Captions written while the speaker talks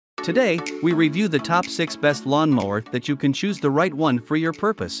Today, we review the top 6 best lawnmower that you can choose the right one for your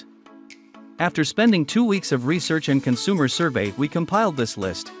purpose. After spending 2 weeks of research and consumer survey, we compiled this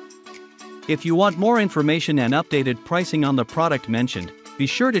list. If you want more information and updated pricing on the product mentioned, be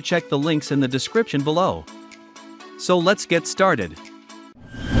sure to check the links in the description below. So let's get started.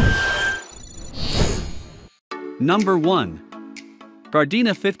 Number 1.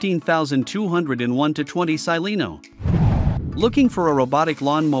 Gardena 15201-20 SILENO. Looking for a robotic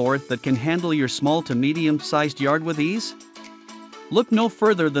lawn mower that can handle your small to medium-sized yard with ease? Look no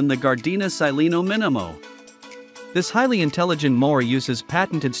further than the Gardena SILENO Minimo. This highly intelligent mower uses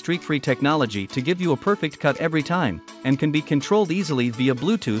patented streak-free technology to give you a perfect cut every time, and can be controlled easily via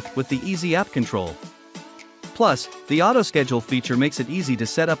Bluetooth with the Easy App Control. Plus, the auto schedule feature makes it easy to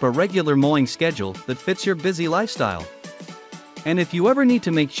set up a regular mowing schedule that fits your busy lifestyle. And if you ever need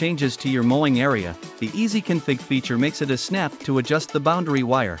to make changes to your mowing area, the Easy Config feature makes it a snap to adjust the boundary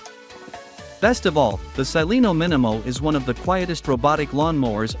wire. Best of all, the SILENO Minimo is one of the quietest robotic lawn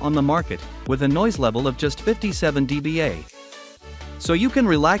mowers on the market, with a noise level of just 57 dBA. So you can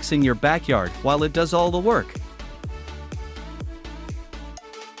relax in your backyard while it does all the work.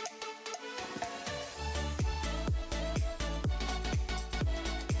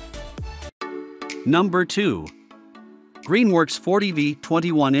 Number 2. Greenworks 40V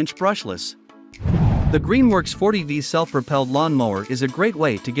 21-inch Brushless. The Greenworks 40V self-propelled lawnmower is a great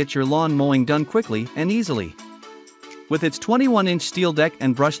way to get your lawn mowing done quickly and easily. With its 21-inch steel deck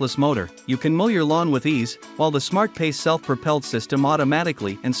and brushless motor, you can mow your lawn with ease, while the smart pace self-propelled system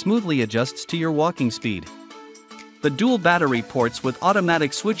automatically and smoothly adjusts to your walking speed. The dual battery ports with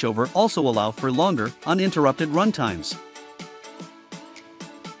automatic switchover also allow for longer, uninterrupted run times.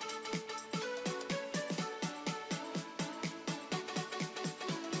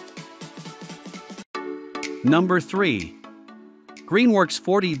 Number 3. Greenworks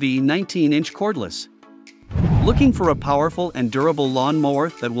 40V 19-inch Cordless. Looking for a powerful and durable lawn mower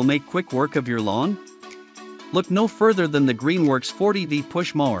that will make quick work of your lawn? Look no further than the Greenworks 40V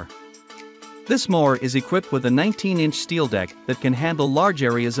push mower. This mower is equipped with a 19-inch steel deck that can handle large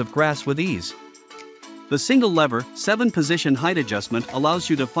areas of grass with ease. The single-lever, 7-position height adjustment allows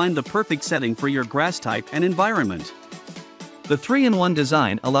you to find the perfect setting for your grass type and environment. The 3-in-1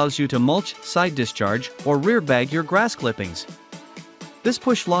 design allows you to mulch, side discharge, or rear bag your grass clippings. This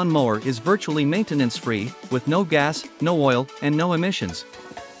push lawn mower is virtually maintenance-free, with no gas, no oil, and no emissions.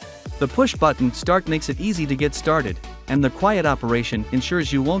 The push button start makes it easy to get started, and the quiet operation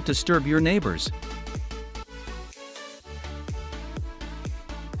ensures you won't disturb your neighbors.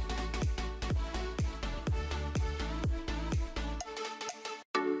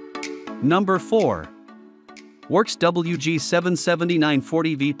 Number 4. Worx WG779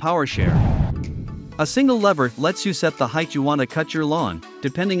 40V PowerShare. A single lever lets you set the height you want to cut your lawn,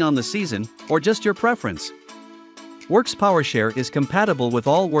 depending on the season, or just your preference. Worx PowerShare is compatible with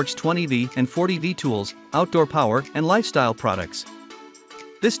all Worx 20V and 40V tools, outdoor power, and lifestyle products.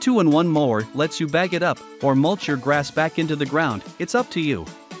 This 2-in-1 mower lets you bag it up, or mulch your grass back into the ground, it's up to you.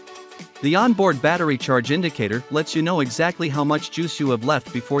 The onboard battery charge indicator lets you know exactly how much juice you have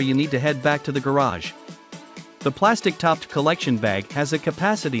left before you need to head back to the garage. The plastic-topped collection bag has a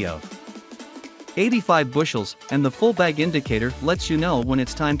capacity of 85 bushels, and the full bag indicator lets you know when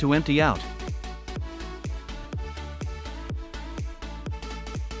it's time to empty out.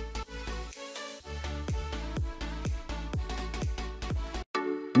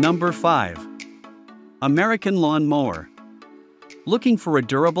 Number 5. American Lawn Mower. Looking for a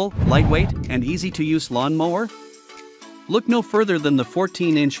durable, lightweight, and easy-to-use lawn mower? Look no further than the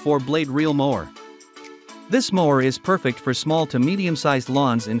 14-inch 4-blade reel mower. This mower is perfect for small to medium-sized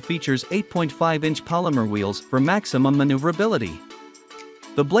lawns and features 8.5-inch polymer wheels for maximum maneuverability.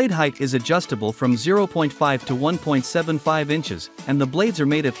 The blade height is adjustable from 0.5 to 1.75 inches, and the blades are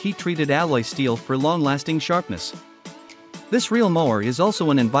made of heat-treated alloy steel for long-lasting sharpness. This reel mower is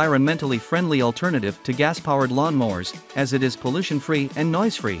also an environmentally friendly alternative to gas-powered lawnmowers, as it is pollution-free and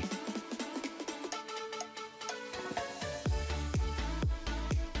noise-free.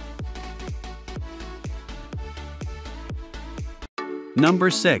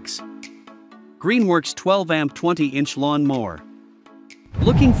 Number 6. Greenworks 12-amp 20-inch lawn mower.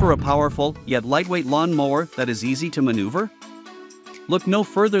 Looking for a powerful, yet lightweight lawn mower that is easy to maneuver? Look no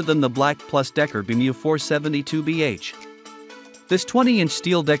further than the Black Plus Decker BMU 472BH. This 20-inch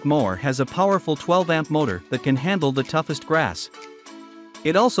steel deck mower has a powerful 12-amp motor that can handle the toughest grass.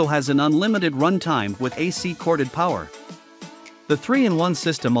 It also has an unlimited run time with AC corded power. The 3-in-1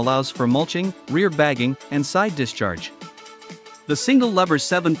 system allows for mulching, rear bagging, and side discharge. The single lever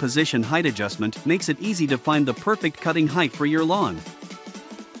 7-position height adjustment makes it easy to find the perfect cutting height for your lawn.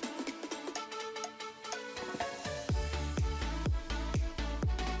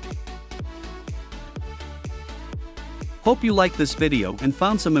 Hope you liked this video and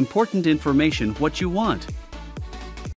found some important information what you want.